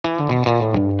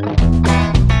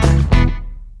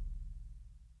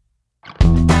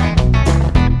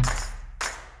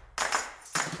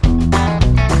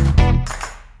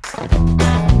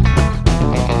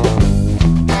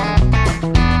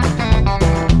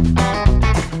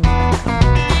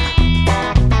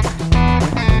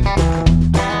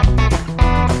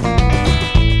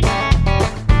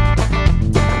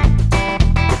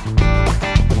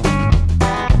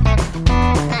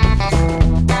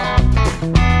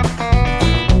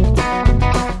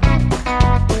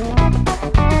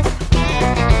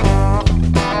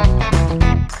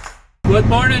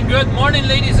Good morning,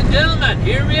 ladies and gentlemen.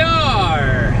 Here we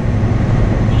are.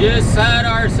 Just had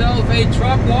ourselves a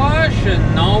truck wash,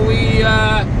 and now we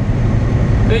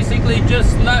basically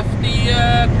just left the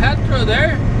Petra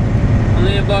there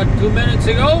only about 2 minutes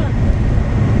ago.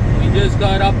 We just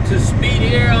got up to speed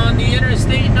here on the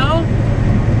interstate now.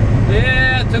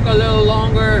 Yeah, it took a little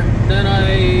longer than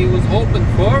I was hoping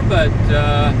for, but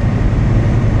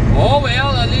oh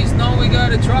well, at least now we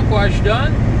got a truck wash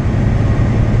done.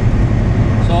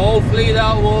 So hopefully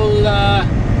that will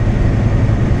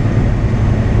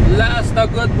last a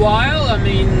good while. I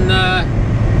mean, I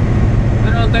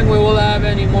don't think we will have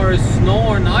any more snow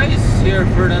or ice here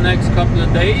for the next couple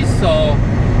of days. So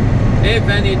if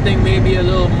anything, maybe a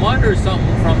little mud or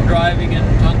something from driving in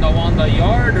Tonawanda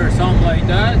Yard or something like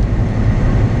that.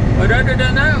 But other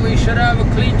than that, we should have a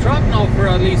clean truck now for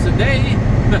at least a day.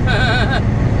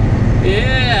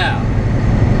 Yeah.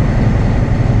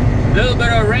 A little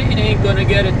bit of rain ain't gonna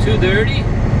get it too dirty.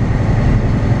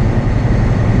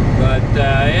 But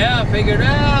yeah, I figured, I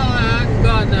haven't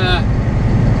gotten a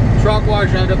truck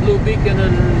wash at the Blue Beacon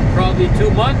in probably 2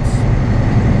 months.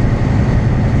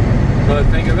 So I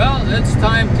figured, well, it's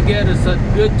time to get us a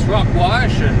good truck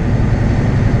wash and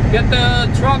get the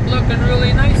truck looking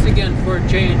really nice again for a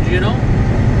change, you know.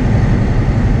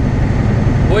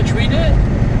 Which we did.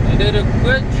 They did a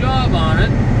good job on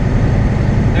it.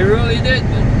 They really did.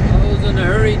 In a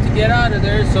hurry to get out of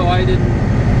there, so I didn't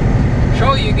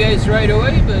show you guys right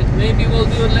away, but maybe we'll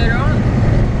do it later on.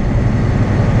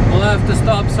 We'll have to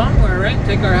stop somewhere, right?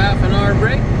 Take our half-an-hour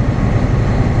break.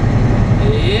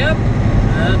 Yep,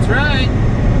 that's right.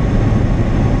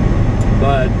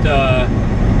 But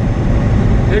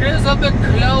it is a bit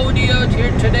cloudy out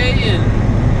here today and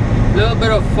a little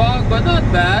bit of fog, but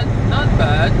not bad, not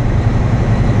bad.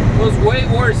 It was way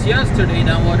worse yesterday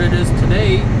than what it is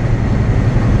today.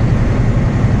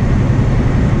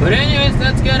 But anyways,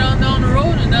 let's get on down the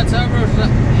road and let's have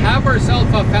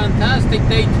ourselves a fantastic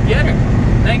day together.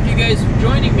 Thank you guys for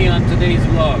joining me on today's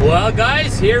vlog. Well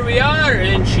guys, here we are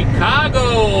in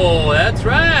Chicago. That's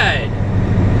right.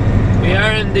 We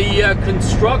are in the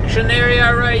construction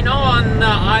area right now on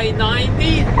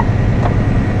I-90.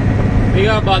 We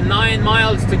got about 9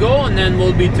 miles to go and then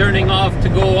we'll be turning off to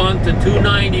go on to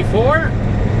 294.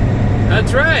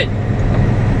 That's right.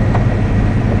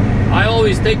 I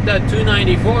always take that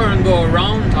 294 and go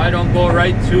around. I don't go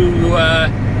right to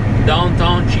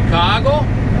downtown Chicago.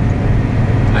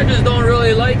 I just don't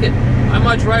really like it. I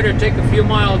much rather take a few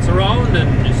miles around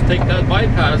and just take that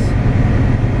bypass.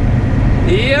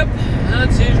 Yep,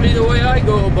 that's usually the way I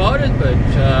go about it, but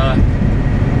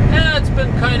yeah, it's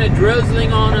been kind of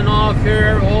drizzling on and off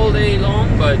here all day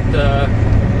long, but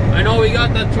I know we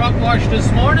got that truck wash this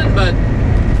morning, but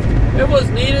it was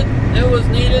needed. It was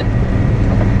needed.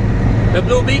 The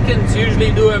Blue Beacons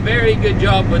usually do a very good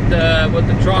job with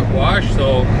the truck wash,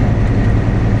 so.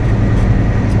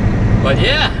 But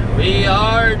yeah, we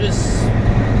are just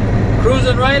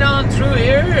cruising right on through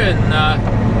here, and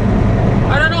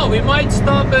I don't know, we might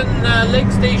stop in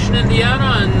Lake Station,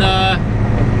 Indiana, and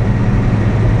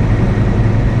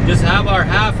just have our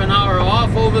half-an-hour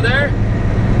off over there.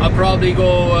 I'll probably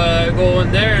go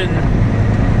in there and.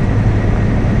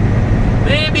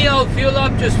 Maybe I'll fuel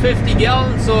up just 50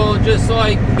 gallons, just so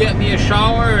I can get me a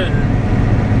shower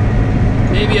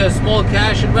and maybe a small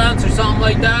cash advance or something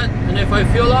like that. And if I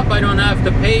fuel up, I don't have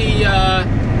to pay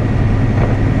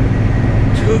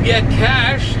to get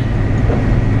cash.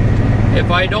 If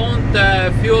I don't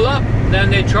fuel up, then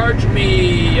they charge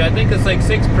me, I think it's like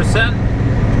 6%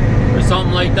 or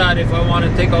something like that if I want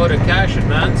to take out a cash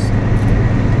advance.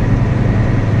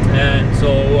 And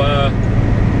so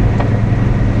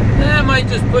I might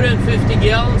just put in 50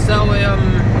 gallons, that way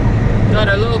I'm got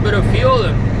a little bit of fuel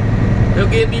and they'll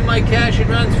give me my cash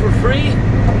advance for free.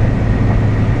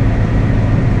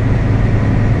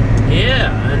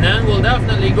 Yeah, and then we'll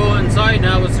definitely go inside and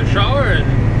have us a shower, and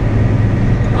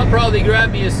I'll probably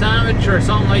grab me a sandwich or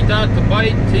something like that to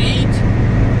bite, to eat.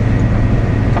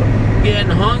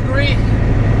 Getting hungry.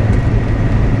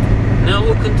 Now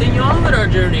we'll continue on with our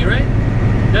journey, right?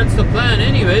 That's the plan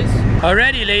anyways.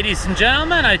 Alrighty, ladies and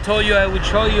gentlemen, I told you I would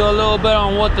show you a little bit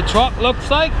on what the truck looks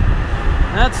like.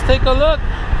 Let's take a look.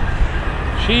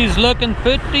 She's looking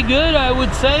pretty good, I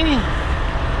would say.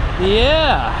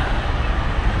 Yeah,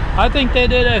 I think they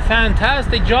did a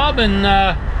fantastic job in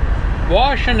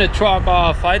washing the truck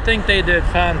off. I think they did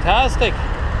fantastic.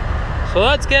 So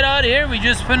let's get out of here. We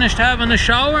just finished having a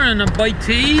shower and a bite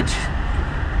to eat.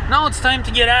 Now it's time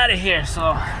to get out of here,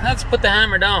 so let's put the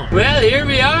hammer down. Well, here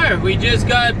we are. We just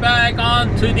got back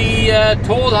onto the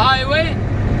toll highway,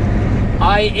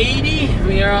 I-80.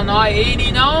 We are on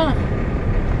I-80 now.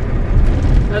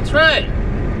 That's right.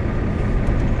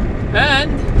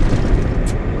 And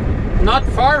not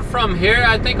far from here,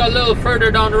 I think a little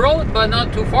further down the road, but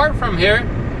not too far from here,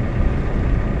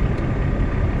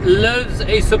 lives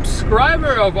a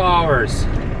subscriber of ours.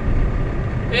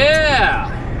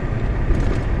 Yeah.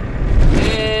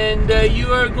 And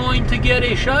you are going to get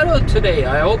a shout out today.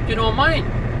 I hope you don't mind.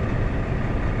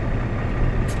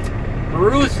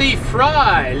 Rudi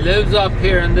Fry lives up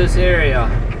here in this area.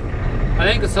 I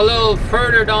think it's a little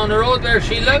further down the road where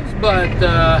she lives, but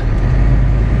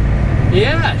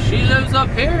yeah, she lives up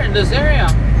here in this area.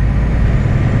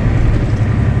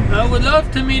 I would love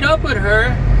to meet up with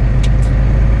her.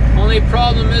 Only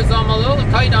problem is I'm a little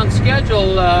tight on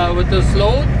schedule with this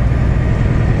load.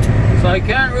 So I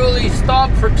can't really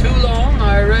stop for too long.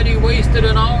 I already wasted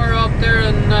an hour up there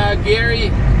in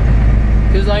Gary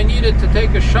because I needed to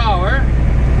take a shower.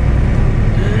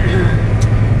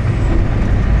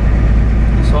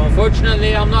 So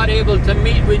unfortunately I'm not able to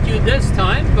meet with you this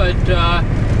time, but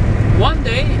one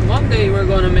day we're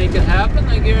going to make it happen,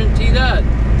 I guarantee that.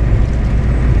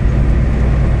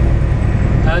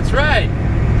 That's right.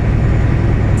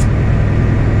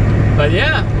 But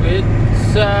yeah,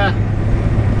 it's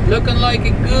looking like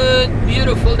a good,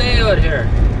 beautiful day out here.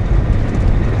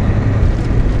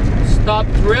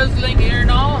 Stopped drizzling here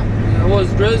now. It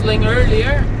was drizzling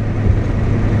earlier.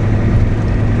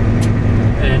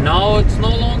 And now it's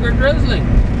no longer drizzling.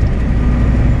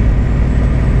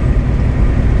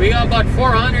 We got about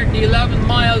 411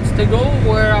 miles to go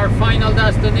where our final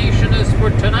destination is for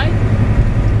tonight.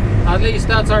 At least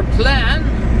that's our plan.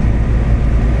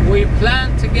 We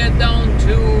plan to get down to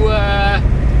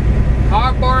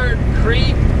Harbor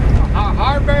Creek,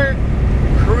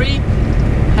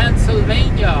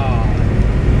 Pennsylvania.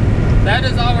 That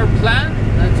is our plan.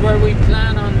 That's where we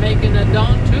plan on making it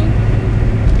down to.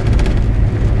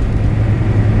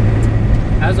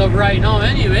 As of right now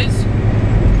anyways.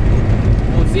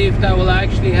 We'll see if that will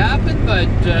actually happen, but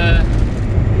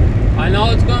I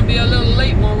know it's going to be a little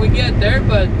late when we get there,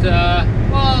 but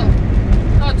well,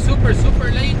 not super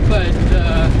late, but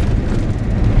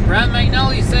Brand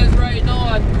McNally says right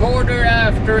now at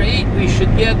 8:15 we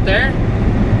should get there.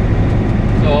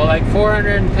 So like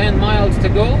 410 miles to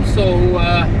go, so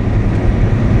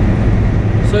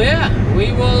yeah,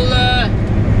 we will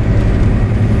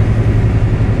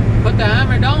put the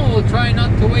hammer down. We'll try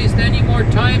not to waste any more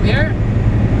time here,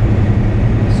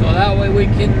 so that way we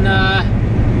can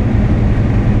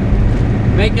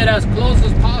make it as close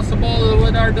as possible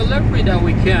with our delivery that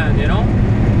we can, you know.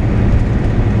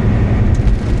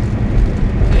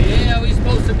 Yeah, we're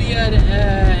supposed to be at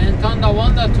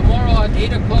Tonawanda tomorrow at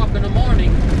 8 o'clock in the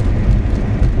morning,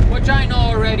 which I know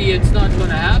already it's not going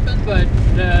to happen, but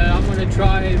I'm going to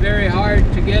try very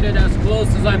hard to get it as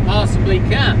close as I possibly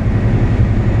can.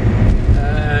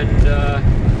 And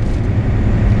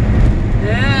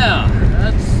yeah,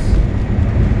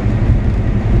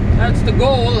 that's the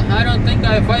goal. I don't think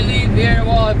if I leave here,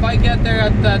 well, if I get there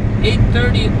at that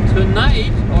 8:30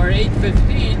 tonight or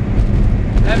 8:15,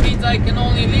 that means I can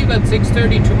only leave at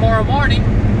 6:30 tomorrow morning.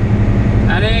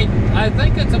 And I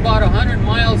think it's about 100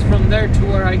 miles from there to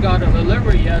where I got a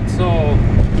delivery yet, so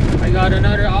I got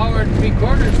another hour and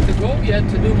 3/4 to go yet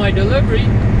to do my delivery.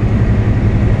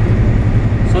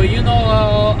 So you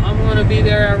know, I'm going to be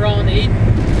there around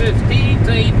 8:15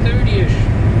 to 8:30ish.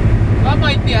 That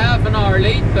might be half an hour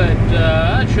late, but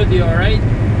that should be alright.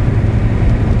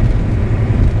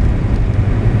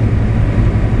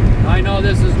 I know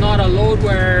this is not a load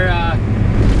where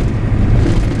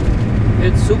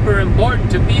it's super important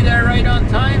to be there right on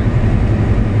time,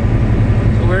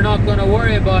 so we're not going to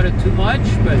worry about it too much,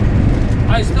 but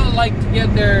I still like to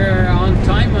get there on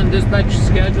time when dispatch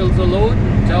schedules a load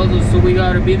and tells us so we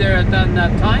got to be there at that and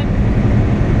that time.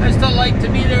 I still like to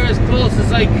be there as close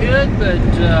as I could, but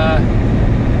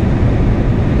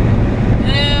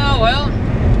yeah, well,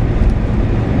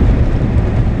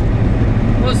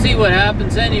 we'll see what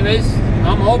happens anyways.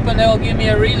 I'm hoping they'll give me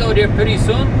a reload here pretty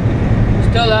soon.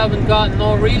 Still haven't gotten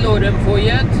no reload info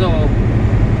yet, so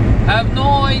Have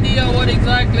no idea what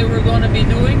exactly we're going to be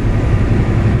doing,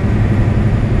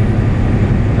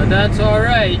 but that's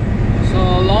alright.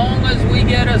 So long as we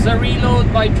get us a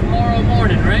reload by tomorrow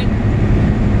morning, right?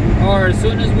 Or as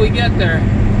soon as we get there.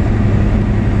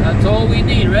 That's all we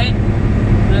need, right?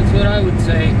 That's what I would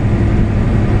say.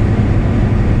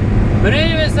 But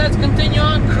anyways, let's continue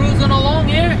on cruising along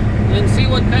here and see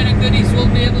what kind of goodies we'll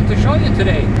be able to show you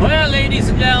today. Well, ladies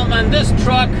and gentlemen, this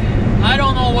truck, I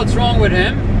don't know what's wrong with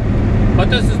him, but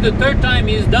this is the third time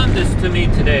he's done this to me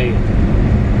today.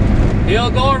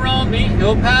 He'll go around me,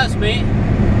 he'll pass me,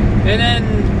 and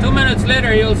then 2 minutes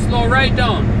later he'll slow right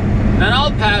down. And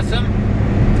I'll pass him,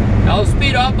 I'll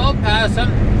speed up, I'll pass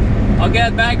him, I'll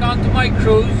get back onto my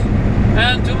cruise,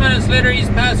 and 2 minutes later he's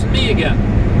passing me again.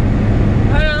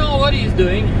 I don't know what he's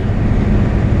doing.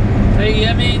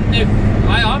 I mean, if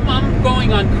I'm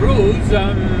going on cruise,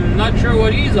 I'm not sure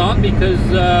what he's on, because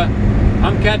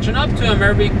I'm catching up to him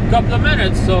every couple of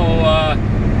minutes, so I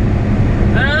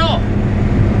don't know.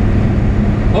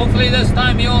 Hopefully this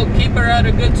time he'll keep her at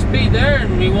a good speed there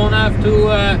and we won't have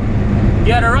to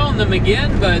get around them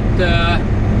again. But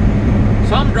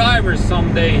some drivers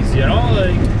some days, you know,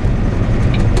 like,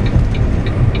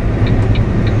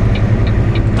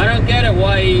 I don't get it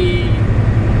why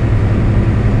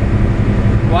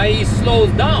he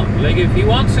slows down. Like, if he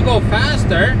wants to go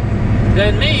faster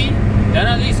than me, then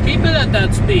at least keep it at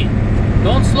that speed.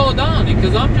 Don't slow down,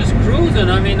 because I'm just cruising.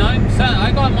 I mean,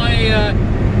 I got my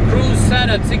cruise set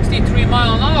at 63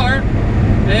 miles an hour,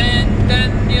 and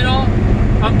then, you know,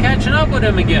 I'm catching up with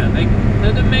him again. Like,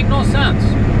 that doesn't make no sense.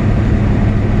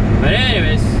 But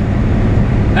anyways,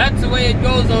 that's the way it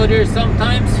goes out here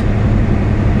sometimes.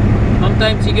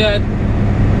 Sometimes you get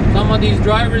some of these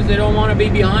drivers, they don't want to be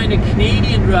behind a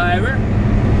Canadian driver,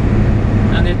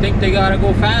 and they think they gotta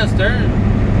go faster.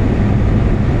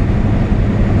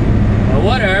 But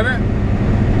whatever,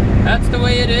 that's the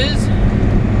way it is.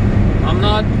 I'm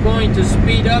not going to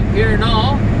speed up here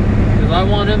now, because I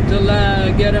want him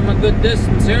to get him a good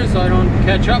distance here so I don't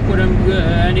catch up with him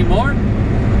anymore.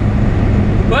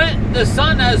 But the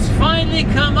sun has finally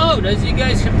come out, as you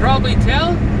guys can probably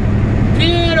tell.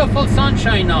 Beautiful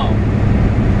sunshine now.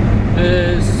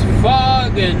 This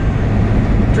fog and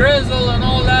drizzle and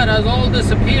all that has all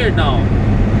disappeared now.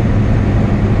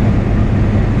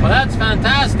 Well, that's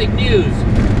fantastic news.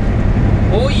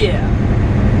 Oh yeah.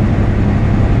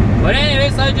 But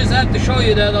anyways, I just have to show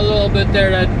you that a little bit there,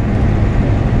 that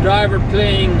driver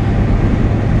playing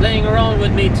around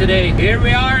with me today. Here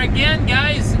we are again,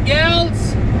 guys and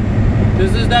gals.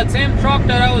 This is that same truck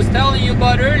that I was telling you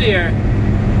about earlier.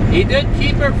 He did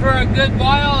keep her for a good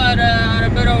while at a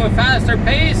bit of a faster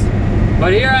pace,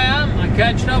 but here I am, I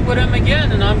catched up with him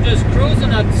again, and I'm just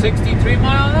cruising at 63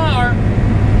 miles an hour.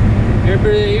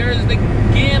 Here's the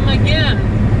game again.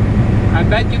 I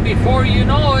bet you before you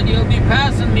know it, you'll be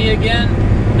passing me again.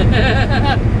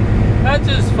 That's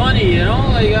just funny, you know,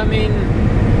 like, I mean,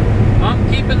 I'm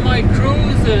keeping my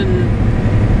cruise and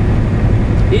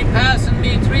he passing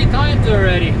me 3 times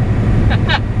already.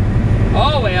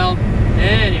 Oh well.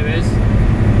 Anyways,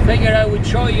 figured I would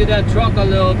show you that truck a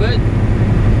little bit.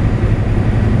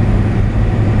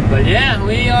 But yeah,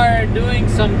 we are doing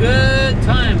some good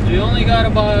times. We only got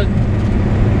about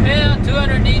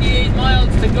 288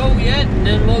 miles to go yet, and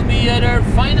then we'll be at our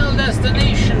final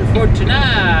destination for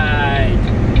tonight.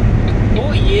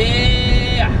 Oh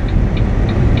yeah!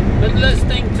 Been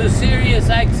listening to Sirius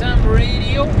XM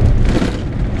radio,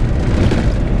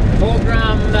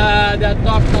 program that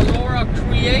Dr. Laura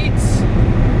creates.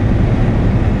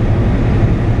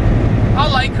 I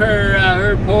like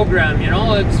her program, you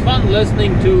know. It's fun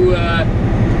listening to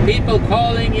people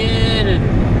calling in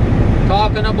and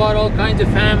talking about all kinds of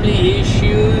family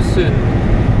issues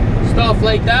and stuff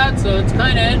like that, so it's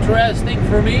kind of interesting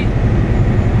for me.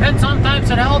 And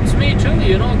sometimes it helps me too,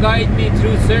 you know, guide me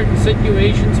through certain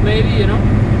situations maybe, you know.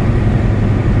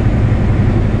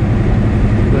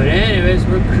 But anyways,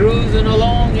 we're cruising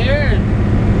along here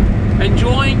and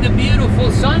enjoying the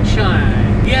beautiful sunshine.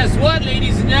 Guess what,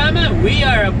 ladies and gentlemen? We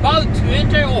are about to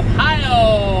enter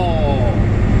Ohio.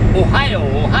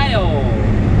 Ohio.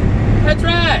 That's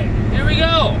right. Here we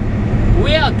go.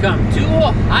 Welcome to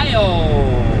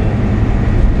Ohio.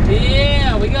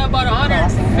 Yeah, we got about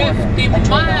 150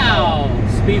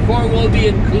 miles before we'll be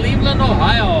in Cleveland,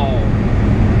 Ohio.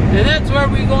 And that's where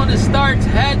we're going to start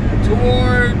heading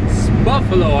towards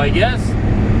Buffalo, I guess.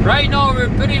 Right now we're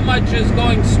pretty much just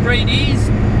going straight east,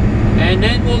 and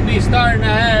then we'll be starting to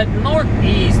head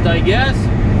northeast, I guess.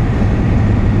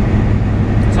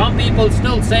 Some people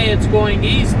still say it's going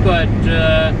east, but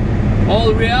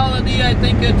all reality, I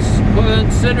think it's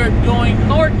considered going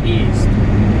northeast.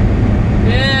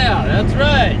 Yeah, that's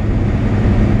right.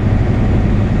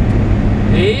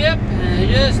 Yep,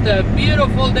 just a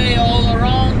beautiful day all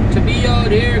around to be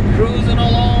out here cruising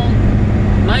along.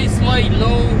 Nice light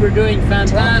load, we're doing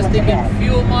fantastic in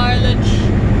fuel mileage.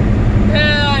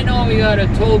 Yeah, I know we got a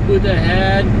toll booth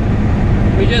ahead.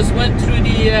 We just went through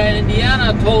the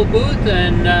Indiana toll booth,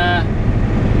 and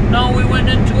now we went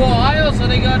into Ohio, so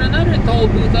they got another toll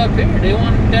booth up here. They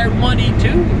want their money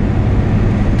too,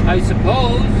 I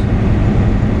suppose.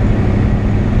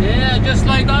 Yeah, just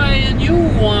like I and you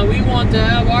want, we want to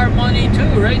have our money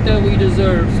too, right, that we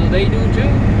deserve, so they do too.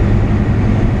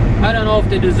 I don't know if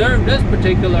they deserve this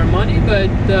particular money, but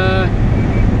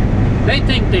they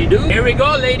think they do. Here we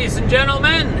go, ladies and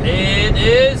gentlemen. It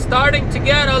is starting to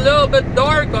get a little bit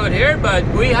dark out here, but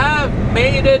we have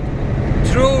made it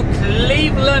through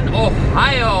Cleveland,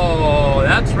 Ohio.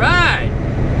 That's right.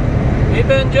 We've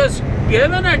been just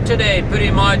giving her today,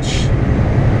 pretty much.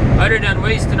 Other than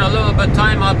wasting a little bit of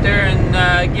time up there in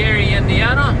Gary,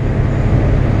 Indiana.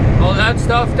 All that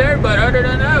stuff there, but other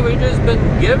than that, we've just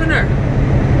been giving her.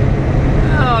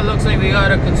 Oh, looks like we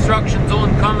got a construction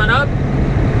zone coming up.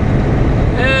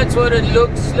 That's what it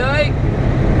looks like.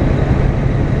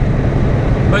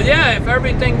 But yeah, if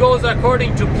everything goes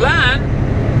according to plan,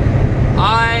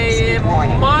 I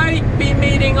might be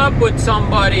meeting up with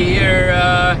somebody here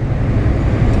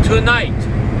tonight.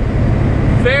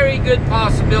 Very good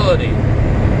possibility,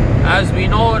 as we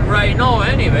know it right now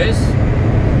anyways.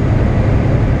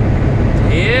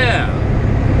 Yeah.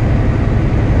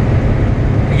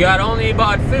 We got only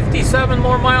about 57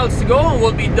 more miles to go and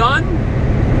we'll be done.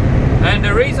 And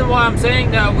the reason why I'm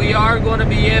saying that we are going to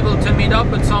be able to meet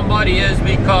up with somebody is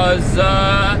because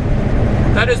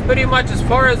that is pretty much as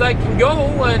far as I can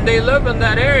go, and they live in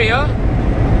that area.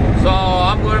 So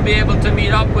I'm going to be able to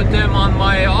meet up with them on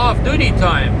my off-duty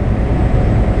time.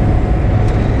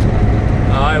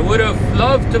 I would have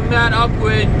loved to meet up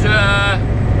with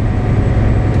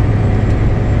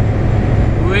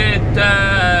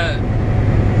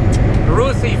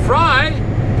Rudi Fry,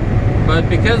 but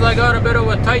because I got a bit of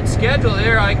a tight schedule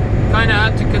here, I kind of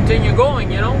had to continue going,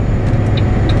 you know.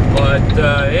 But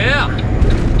yeah.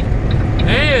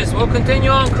 Anyways, we'll continue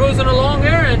on cruising along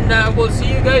here, and we'll see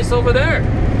you guys over there.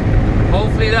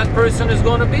 Hopefully that person is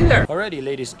going to be there. Alrighty,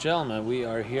 ladies and gentlemen, we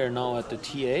are here now at the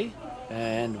TA.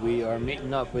 And we are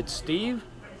meeting up with Steve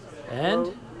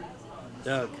and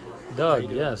Doug.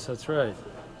 Doug, yes, that's right.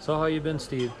 So how you been,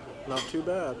 Steve? Not too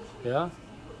bad. Yeah?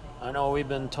 I know we've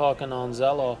been talking on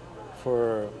Zello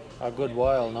for a good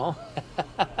while now.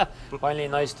 Finally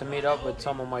nice to meet up with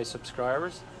some of my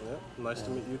subscribers. Yeah, nice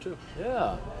to meet you too.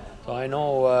 Yeah. So I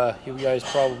know you guys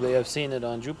probably have seen it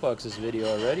on Jukebox's video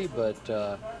already, but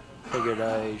figured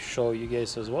I show you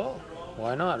guys as well.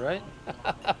 Why not, right?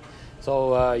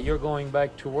 So you're going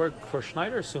back to work for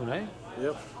Schneider soon, eh?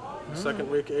 Yep. Second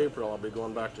week of April, I'll be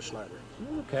going back to Schneider.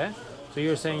 Okay. So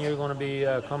you're saying you're going to be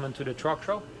coming to the truck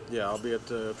show? Yeah, I'll be at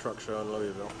the truck show in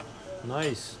Louisville.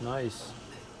 Nice, nice.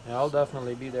 Yeah, I'll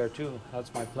definitely be there too.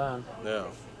 That's my plan. Yeah.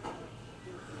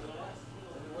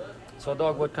 So,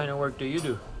 Doug, what kind of work do you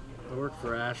do? I work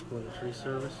for Ashland Tree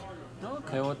Service.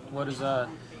 Okay, what is that?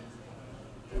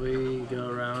 We go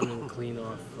around and clean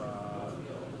off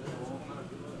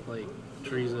like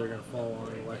trees that are gonna fall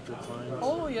on electric lines.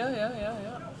 Oh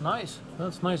yeah. Nice.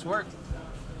 That's nice work.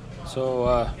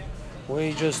 So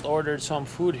we just ordered some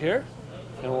food here,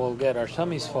 and we'll get our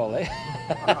tummies full, eh?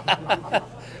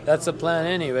 That's the plan,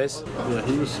 anyways. Yeah,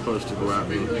 he was supposed to go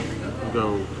out and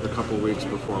go a couple weeks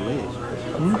before me.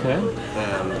 Okay.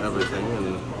 And everything,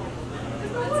 and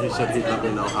he said he'd let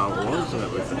me know how it was and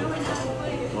everything.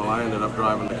 Well, I ended up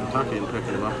driving to Kentucky and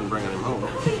picking him up and bringing him home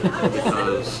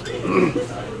because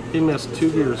he missed 2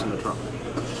 gears in the truck.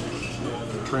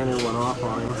 The trainer went off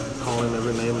on him, called him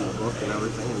every name in the book and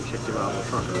everything, and kicked him out of the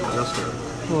truck in the dust area.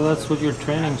 Well, that's what your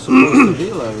training's supposed to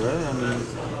be like, right? I mean,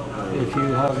 if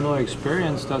you have no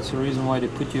experience, that's the reason why they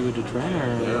put you with a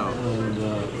trainer. Yeah. And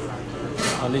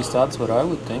at least that's what I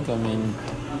would think. I mean,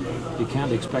 you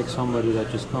can't expect somebody that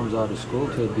just comes out of school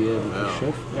to be able to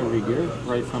shift every gear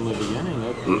right from the beginning.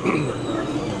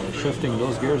 Shifting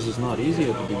those gears is not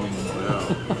easy at the beginning.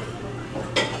 Yeah.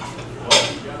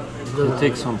 It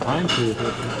takes some time to. It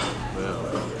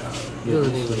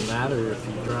doesn't even matter if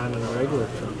you're driving a regular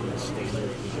truck with a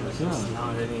standard.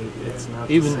 It's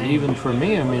not even for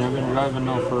me. I mean, I've been driving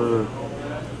now for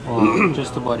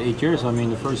just about 8 years. I mean,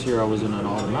 the first year I was in an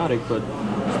automatic, but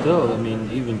still, I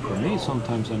mean, even for me,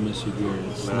 sometimes I miss a gear.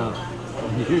 It's not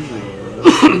unusual.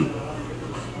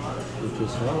 It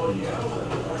just happens.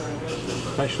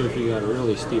 Especially if you got a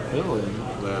really steep hill.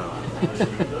 Yeah.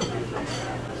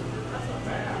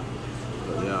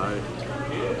 But yeah,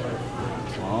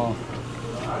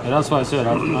 And that's why I said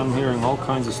I'm hearing all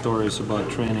kinds of stories about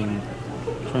training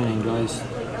guys.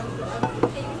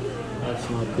 That's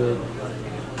not good.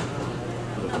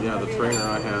 Yeah, the trainer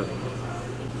I had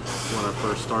when I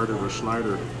first started was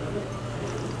Schneider.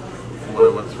 When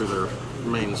I went through their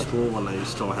main school when they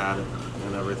still had it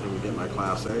and everything to get my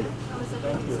Class A.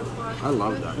 I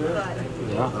loved that.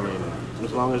 Yeah. I mean,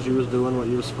 as long as you was doing what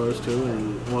you were supposed to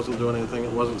and wasn't doing anything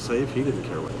that wasn't safe, he didn't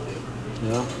care what you did.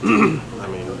 Yeah. I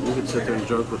mean, you could sit there and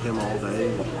joke with him all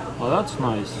day. Well, that's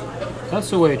nice. That's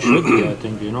the way it should be, I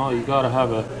think. You know, you gotta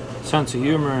have a sense of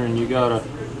humor, and you gotta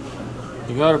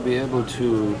be able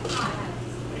to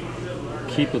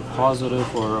keep it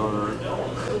positive or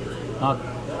not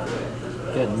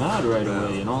get mad right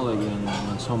away. You know, like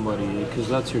when somebody, because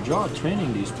that's your job,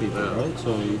 training these people, right?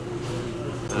 So you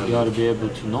gotta be able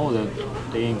to know that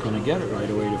they ain't gonna get it right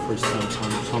away the first time.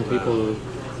 Some people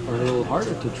are a little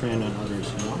harder to train than others,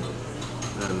 you know.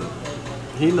 And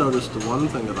he noticed the one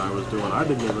thing that I was doing. I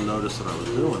didn't even notice that I was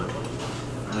doing it.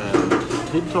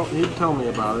 And he'd tell me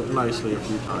about it nicely a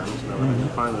few times. And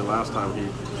finally, last time he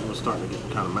was starting to get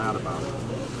kind of mad about it.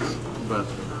 But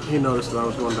he noticed that I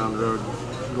was going down the road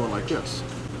going like this.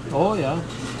 Oh yeah.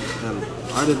 And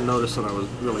I didn't notice that I was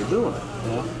really doing it.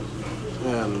 Yeah.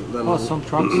 And then Well, some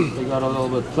trucks they got a little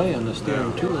bit of play on the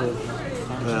steering too.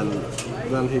 And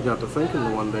then he got to thinking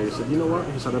the one day, he said, you know what?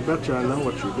 He said, I bet you I know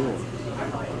what you're doing.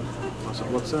 I said,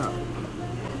 what's that?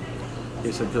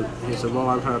 He said, well,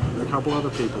 I've had a couple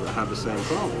other people that had the same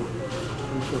problem.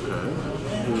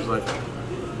 Okay. He was like,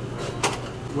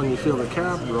 when you feel the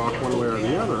cab rock one way or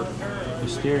the other, The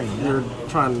steering. you're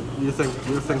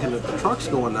thinking that the truck's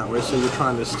going that way, so you're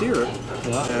trying to steer it,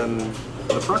 and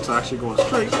the truck's actually going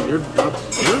straight. You're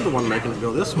the one making it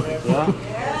go this way. Yeah.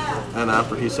 And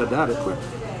after he said that, it quit.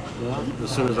 Yeah.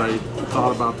 As soon as I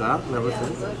thought about that and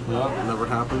everything, Yeah. it never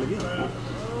happened again.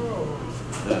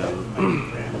 And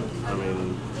I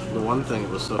mean, the one thing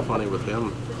that was so funny with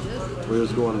him, we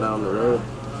was going down the road,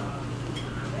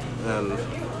 and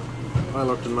I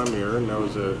looked in my mirror, and there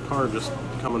was a car just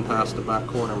coming past the back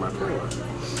corner of my trailer.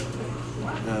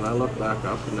 And I looked back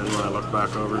up, and then when I looked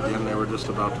back over again, they were just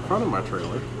about the front of my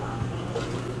trailer.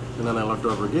 And then I looked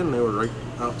over again, and they were right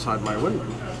outside my window.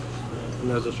 And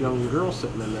there's this young girl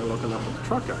sitting in there looking up at the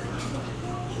truck at me.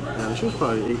 And she was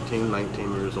probably 18,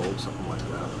 19 years old, something like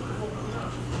that.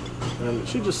 And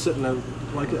she's just sitting there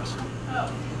like this.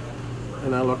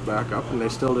 And I looked back up, and they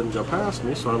still didn't go past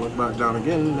me, so I looked back down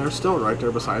again, and they're still right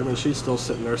there beside me, and she's still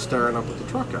sitting there staring up at the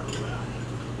truck at me.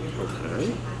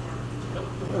 Okay.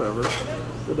 Whatever.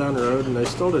 Go down the road, and they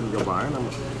still didn't go by, and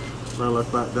I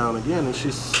look back down again, and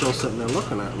she's still sitting there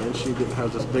looking at me, and she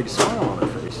has this big smile on her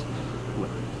face. I'm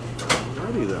like,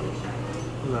 alrighty then.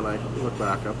 And then I look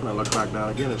back up, and I look back down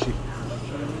again, and she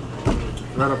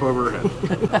right up over her head.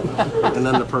 And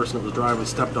then the person that was driving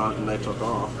stepped on it, and they took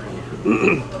off.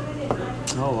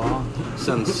 Oh wow.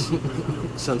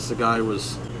 Since the guy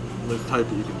was the type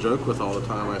that you could joke with all the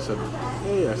time, I said,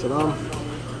 hey, if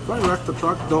I wreck the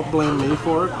truck, don't blame me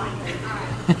for it.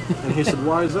 And he said,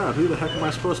 why is that? Who the heck am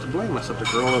I supposed to blame? I said, the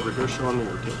girl over here showing me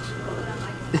her tits.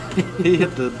 He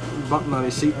hit the button on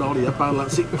his seatbelt, he up out of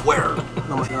that seat, where? And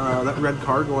I'm like, that red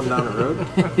car going down the road?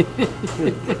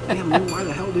 Damn, man, why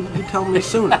the hell didn't you tell me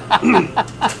sooner? And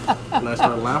I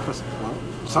started laughing. I said, well,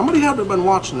 somebody had to have been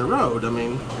watching the road, I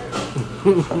mean.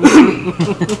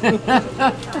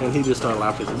 And he just started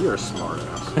laughing. He said, you're a smart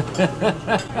ass.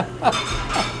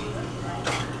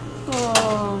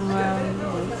 Oh man,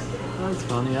 that's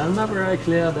funny. I've never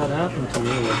actually had that happen to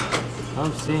me.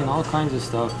 I've seen all kinds of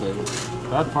stuff, but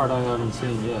that part I haven't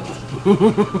seen yet.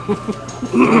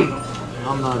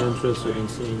 I'm not interested in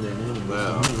seeing that anyway.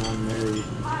 Yeah. I'm married.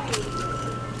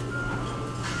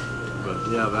 But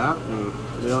yeah, that, and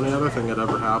the only other thing that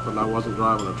ever happened, I wasn't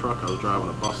driving a truck, I was driving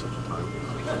a bus at the time.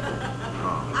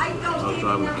 I was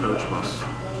driving a coach bus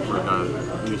for a guy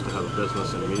that used to have a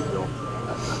business in Meadville.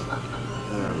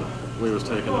 And we was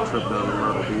taking a trip down to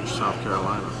Myrtle Beach, South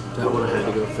Carolina. That one I had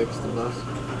to go fix the bus?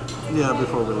 Yeah,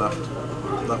 before we left.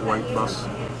 That white bus,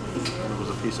 it was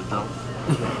a piece of junk.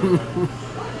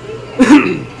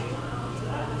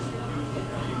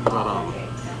 But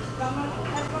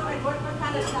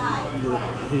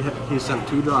he sent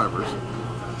two drivers.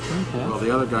 Okay. Well,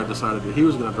 the other guy decided that he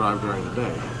was going to drive during the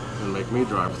day and make me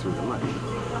drive through the night.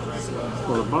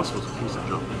 Well, the bus was a piece of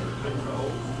junk.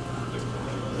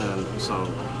 And so,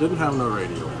 didn't have no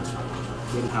radio.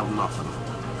 Didn't have nothing.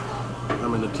 I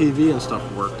mean, the TV and stuff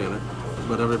worked in it,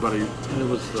 but everybody, it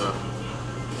was the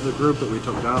group that we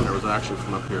took down there was actually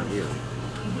from up here in Eaton.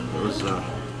 It was a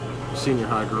senior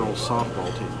high girls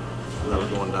softball team that was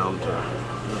going down to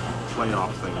the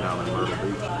playoff thing down in Myrtle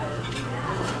Beach.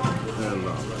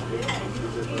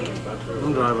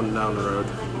 I'm driving down the road.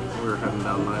 We were heading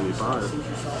down 95.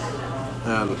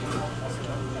 And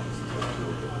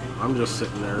I'm just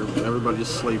sitting there. Everybody's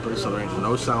sleeping, so there ain't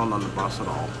no sound on the bus at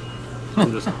all.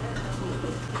 I'm just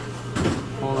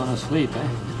falling asleep, eh?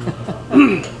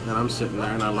 and I'm sitting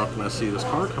there, and I look and I see this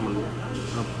car coming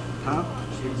up,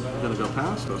 gonna go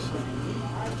past us.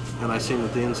 And I seen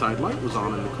that the inside light was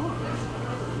on in the car.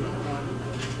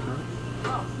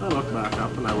 I looked back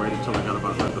up and I waited till I got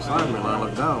about right beside me, and I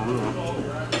looked down.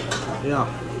 Yeah. I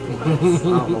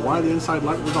don't know why the inside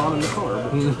light was on in the car.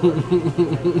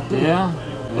 But Yeah,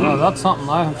 that's something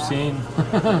I have seen.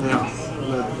 yeah.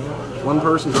 One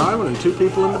person driving and two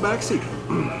people in the back seat.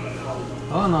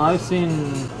 Oh no, I've seen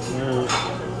where a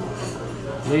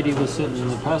lady was sitting in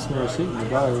the passenger seat and the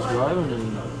guy was driving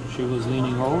and she was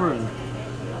leaning over and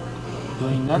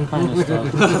doing that kind of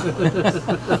stuff.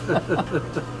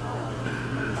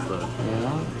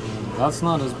 Yeah, that's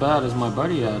not as bad as my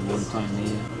buddy had one time.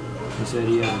 He said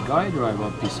he had a guy drive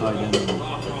up beside him and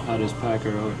had his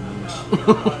packer out.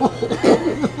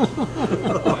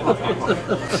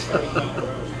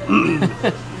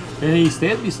 And he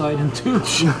stayed beside him too.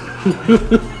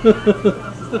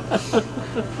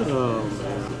 Oh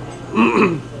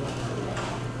man.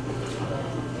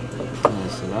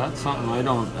 So that's something I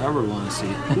don't ever want to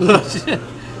see.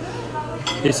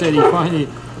 He said he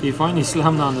finally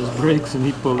slammed on his brakes and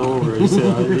he pulled over. He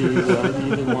said he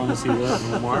didn't want to see that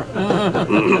no more.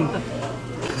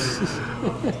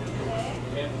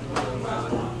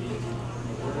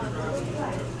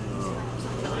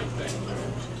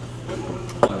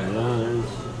 Yeah,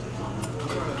 there's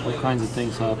all kinds of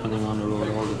things happening on the road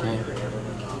all the time.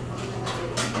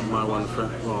 My one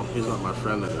friend, well, he's not my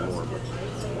friend anymore, but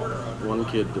one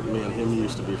kid that me and him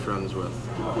used to be friends with,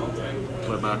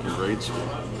 way back in grade school.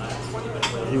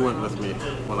 He went with me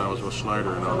when I was with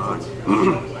Schneider in '09.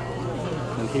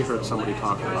 And he heard somebody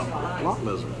talking about lot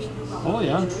lizards. Oh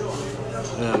yeah.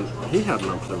 And he had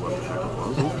no clue what the heck it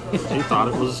was. He thought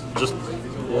it was just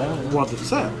what it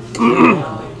said.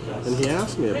 And he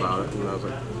asked me about it, and I was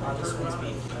like,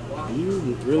 do you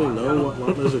really know what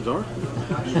lot lizards are?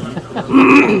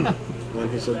 And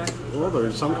he said, well,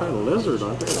 there's some kind of lizard,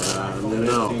 aren't they?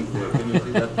 No.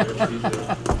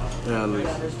 And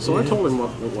so I told him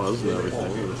what it was and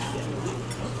everything.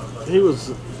 He was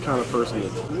the kind of person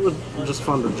that it was just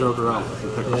fun to joke around with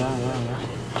and pick up.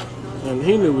 Yeah. And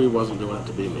he knew he wasn't doing it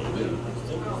to be mean.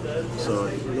 So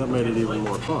that made it even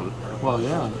more fun. Well,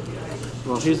 yeah.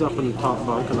 Well, he's up in the top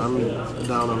bunk and I'm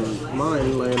down on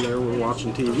mine laying there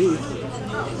watching TV.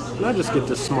 And I just get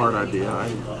this smart idea. I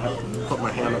put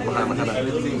my hand up behind my head on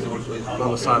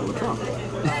the side of the truck.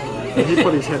 And he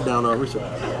put his head down over. He said,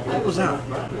 what was that? I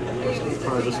said,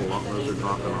 probably just a lot lizard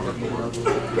dropping on it.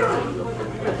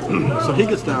 So he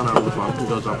gets down out of the bunk and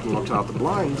goes up and looks out the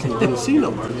blinds and didn't see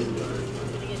nobody.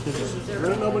 He said, there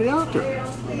ain't nobody out there.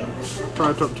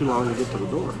 Probably took too long to get to the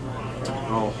door.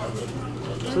 Oh.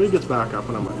 So he gets back up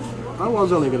and I'm like, I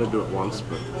was only going to do it once,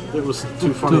 but it was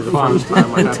too funny the first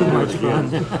time I had to do it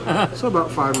again. So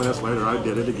about 5 minutes later I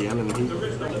did it again and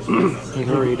he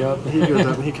hurried up. He goes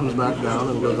up and he comes back down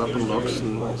and goes up and looks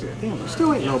and I said, damn, there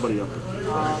still ain't nobody up there.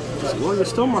 He said, well, you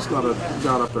still must not have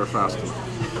got up there fast enough.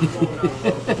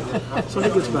 So he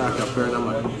gets back up there and I'm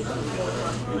like,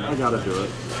 I got to do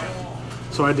it.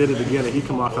 So I did it again, and he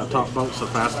come off that top bunk so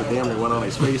fast that damn near went on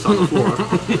his face on the floor.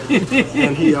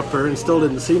 And he up there and still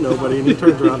didn't see nobody, and he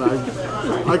turns around.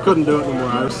 I couldn't do it anymore.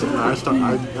 I was sitting there, I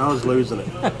was losing it.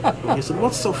 And he said,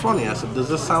 what's so funny? I said, does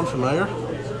this sound familiar?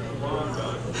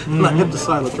 And I hit the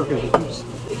side of the truck and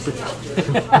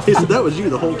he said, that was you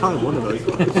the whole time, wasn't it?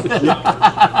 Yeah.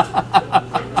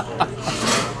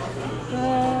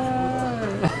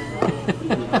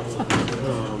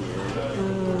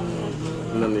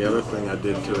 I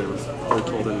did to him. We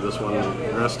pulled into this one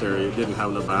rest area. It didn't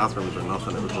have no bathrooms or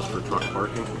nothing. It was just for truck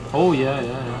parking. Oh yeah.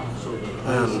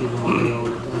 And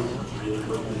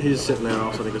he's sitting there and all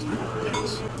of a sudden he goes,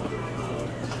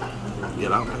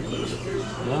 get out, please.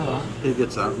 Yeah. He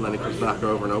gets out and then he comes back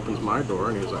over and opens my door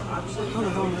and he's like, how the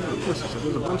hell did I do this? He said,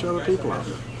 there's a bunch of other people out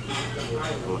there.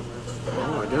 I'm like,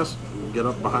 well, I guess get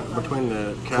up between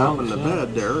the cab and the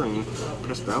bed there and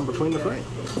piss down between the frame.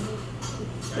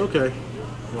 Okay.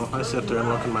 Well, I sit there and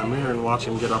look in my mirror and watch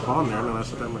him get up on there, and then I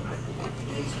sit there and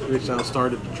reach down and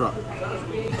started the truck.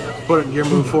 Put it in gear,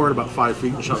 move forward about 5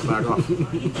 feet and shut it back off.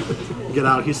 Get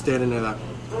out, he's standing there, that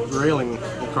railing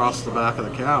across the back of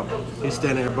the cab. He's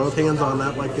standing there, both hands on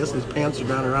that like this, and his pants are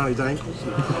down around his ankles.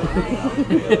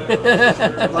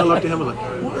 I looked at him and was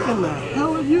like, what in the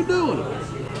hell are you doing?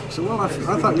 I said, well, I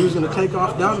thought you was going to take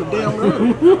off down the damn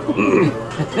road.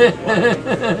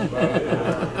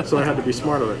 So I had to be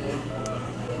smart of it.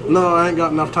 No, I ain't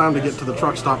got enough time to get to the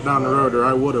truck stop down the road, or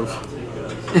I would have.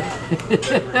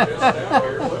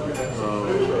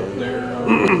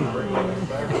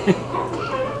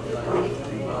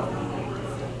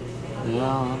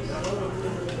 Yeah.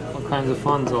 All kinds of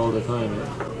funds all the time.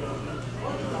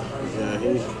 Yeah,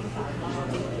 he.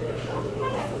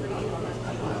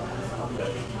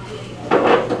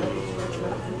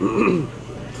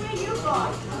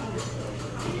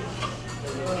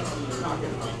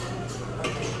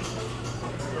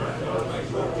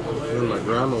 And my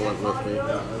grandma went with me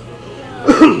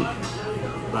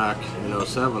back in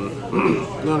 '07.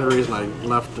 The only reason I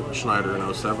left Schneider in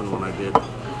 '07 when I did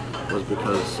was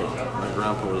because my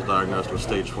grandpa was diagnosed with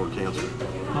stage 4 cancer.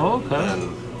 Oh, okay.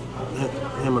 And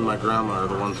him and my grandma are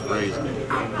the ones that raised me.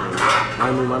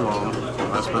 I knew my mom.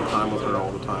 I spent time with her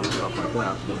all the time and stuff like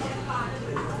that.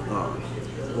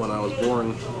 When I was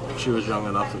born, she was young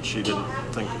enough that she didn't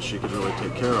think that she could really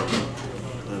take care of me.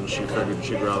 And she figured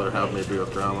she'd rather have me be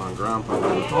with grandma and grandpa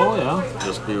than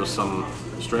just be with some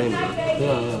stranger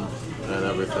and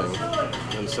everything.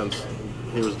 And since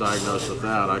he was diagnosed with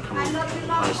that, I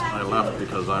left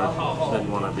because I didn't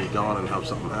want to be gone and have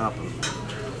something happen.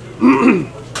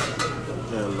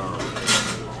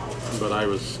 But I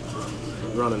was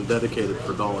running dedicated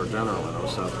for Dollar General in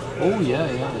 '07. Oh, yeah.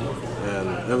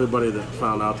 And everybody that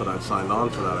found out that I'd signed on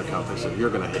for that account, they said, "You're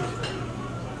going to hate it."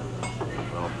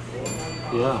 Well,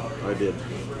 yeah, I did.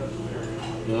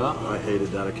 Yeah. I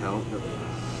hated that account.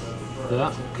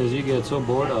 Yeah, because you get so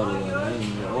bored out of that, and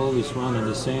you're always running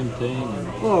the same thing.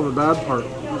 Well, the bad part,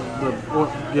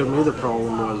 what gave me the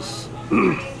problem was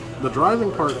the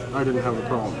driving part. I didn't have a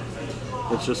problem.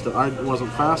 It's just that I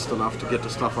wasn't fast enough to get the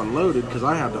stuff unloaded because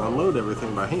I had to unload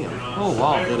everything by hand. Oh,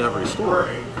 wow. At every store.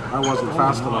 I wasn't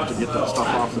fast enough to get that stuff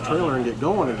off the trailer and get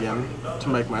going again to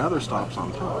make my other stops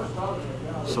on time.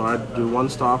 So I'd do one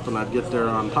stop and I'd get there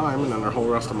on time, and then the whole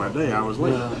rest of my day I was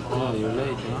late. Yeah, you're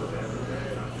late,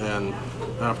 And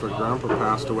after Grandpa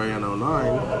passed away in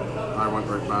 '09, I went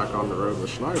right back on the road with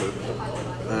Schneider.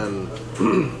 And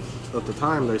at the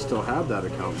time they still had that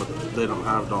account, but they don't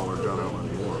have Dollar General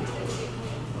anymore.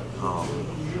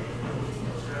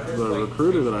 The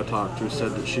recruiter that I talked to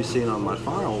said that she seen on my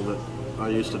file that I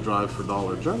used to drive for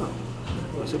Dollar General.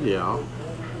 I said, yeah.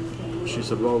 She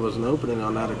said, well, there's an opening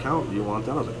on that account. Do you want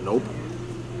that? I was like, nope.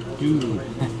 Dude.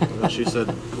 And she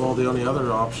said, well, the only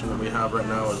other option that we have right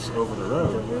now is over the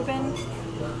road. Ruben,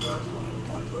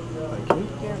 Thank you.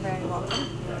 you're very welcome.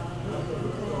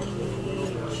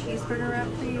 And the cheeseburger wrap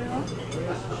for you. And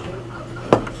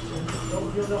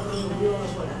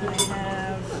I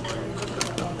have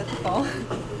the ball,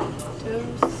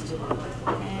 toast,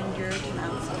 and your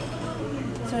tonight.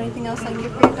 Is there anything else I can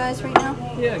get for you guys right now?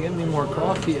 Yeah, give me more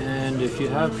coffee, and if you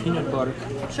have peanut butter.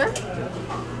 Sure.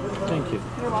 Thank you.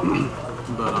 You're welcome.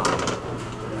 But,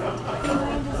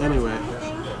 anyway.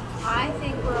 I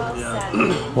think we're all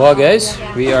set. Well, guys,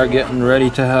 we are getting ready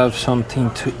to have something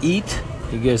to eat.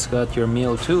 You guys got your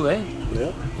meal too, eh?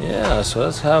 Yep. Yeah, so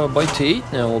let's have a bite to eat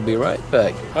and we'll be right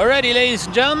back. Alrighty, ladies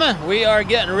and gentlemen, we are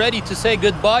getting ready to say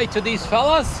goodbye to these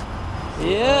fellas.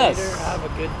 Yes. Later, have a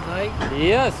good night.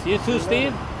 Yes, you too,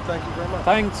 Steve. Thank you very much.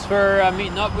 Thanks for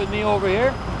meeting up with me over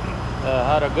here.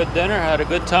 Had a good dinner, had a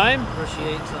good time.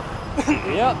 Appreciate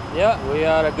something. Yeah, we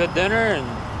had a good dinner and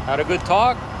had a good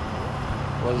talk.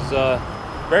 Was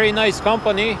very nice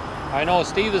company. I know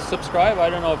Steve is subscribed. I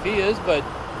don't know if he is, but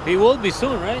he will be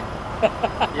soon, right?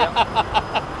 Yep.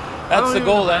 That's the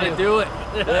goal, then. anyway. Do it.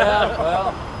 Yeah,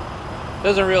 well,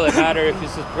 doesn't really matter if you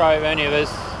subscribe any of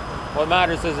us. What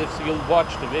matters is if you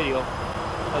watch the video.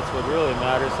 That's what really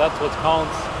matters. That's what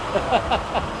counts.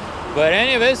 But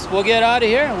anyways, we'll get out of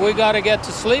here. We got to get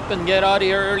to sleep and get out of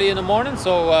here early in the morning.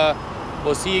 So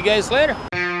we'll see you guys later.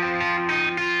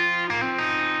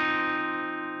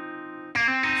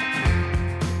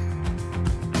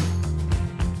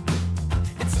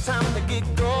 It's time to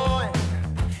get going.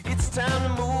 It's time to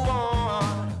move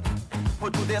on.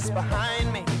 Put this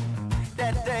behind me.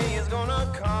 That day is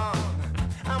gonna come.